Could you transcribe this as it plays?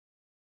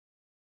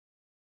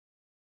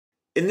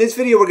In this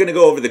video, we're going to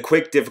go over the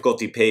quick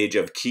difficulty page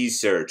of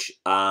Keysearch.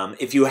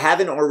 If you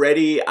haven't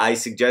already, I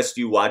suggest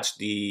you watch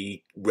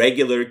the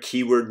regular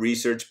keyword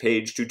research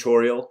page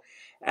tutorial,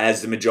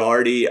 as the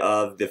majority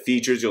of the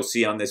features you'll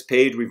see on this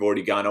page we've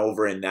already gone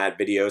over in that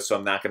video, so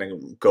I'm not going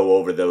to go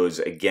over those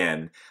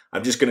again.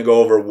 I'm just going to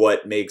go over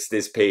what makes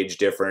this page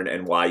different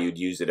and why you'd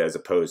use it as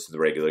opposed to the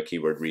regular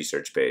keyword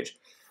research page.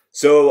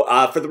 So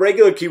for the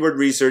regular keyword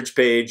research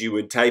page, you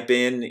would type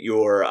in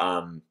your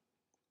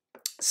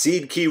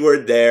seed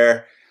keyword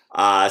there,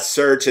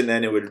 search, and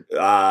then it would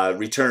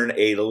return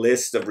a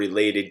list of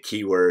related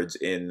keywords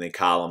in the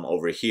column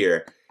over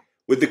here.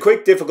 With the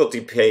quick difficulty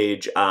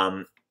page,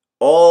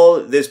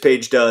 all this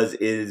page does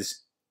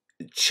is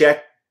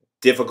check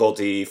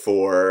difficulty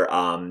for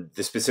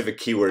the specific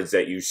keywords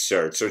that you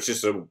search. So it's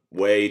just a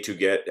way to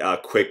get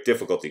quick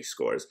difficulty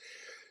scores.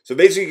 So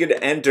basically you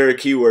could enter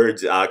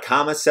keywords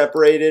comma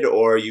separated,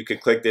 or you could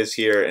click this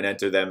here and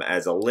enter them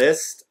as a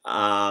list.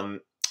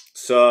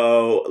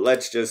 So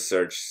let's just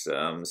search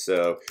some.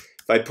 So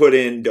if I put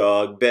in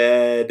dog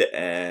bed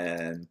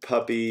and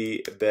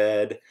puppy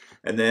bed,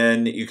 and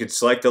then you could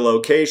select the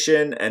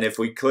location, and if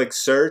we click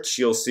search,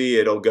 you'll see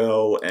it'll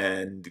go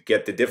and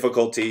get the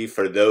difficulty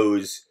for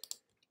those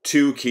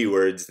two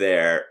keywords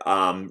there,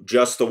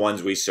 just the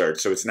ones we searched.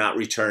 So it's not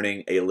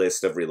returning a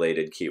list of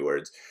related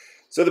keywords.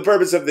 So the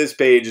purpose of this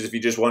page is if you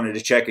just wanted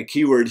to check a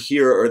keyword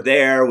here or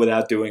there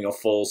without doing a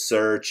full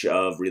search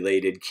of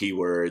related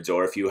keywords,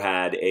 or if you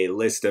had a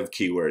list of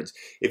keywords.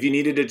 If you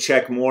needed to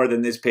check more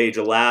than this page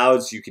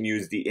allows, you can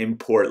use the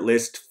import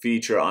list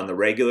feature on the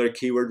regular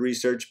keyword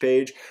research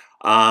page.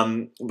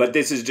 But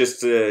this is just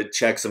to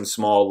check some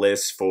small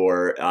lists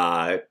for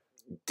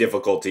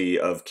difficulty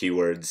of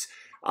keywords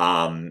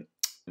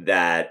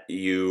that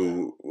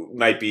you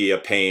might be a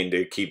pain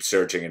to keep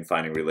searching and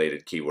finding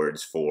related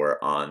keywords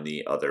for on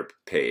the other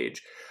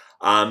page.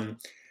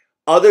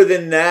 Other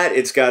than that,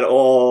 it's got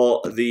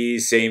all the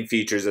same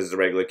features as the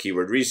regular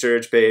keyword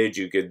research page.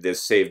 You could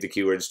just save the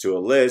keywords to a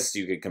list.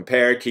 You could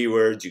compare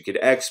keywords. You could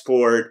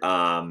export.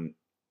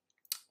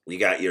 You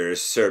got your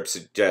SERP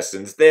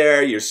suggestions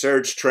there, your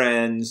search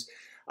trends,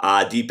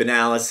 deep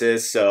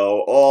analysis.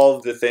 So all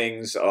of the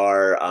things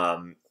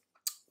are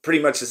pretty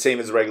much the same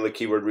as the regular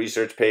keyword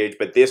research page,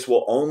 but this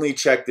will only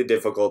check the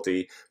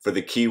difficulty for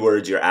the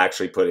keywords you're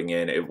actually putting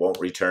in. It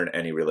won't return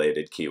any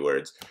related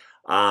keywords.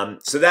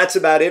 So that's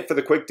about it for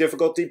the quick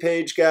difficulty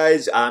page,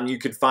 guys. You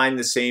could find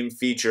the same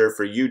feature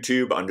for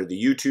YouTube under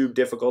the YouTube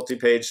difficulty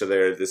page. So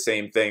they're the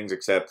same things,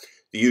 except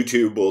the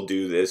YouTube will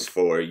do this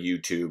for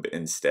YouTube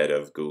instead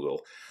of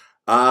Google.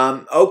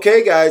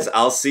 Okay, guys,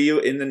 I'll see you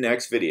in the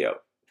next video.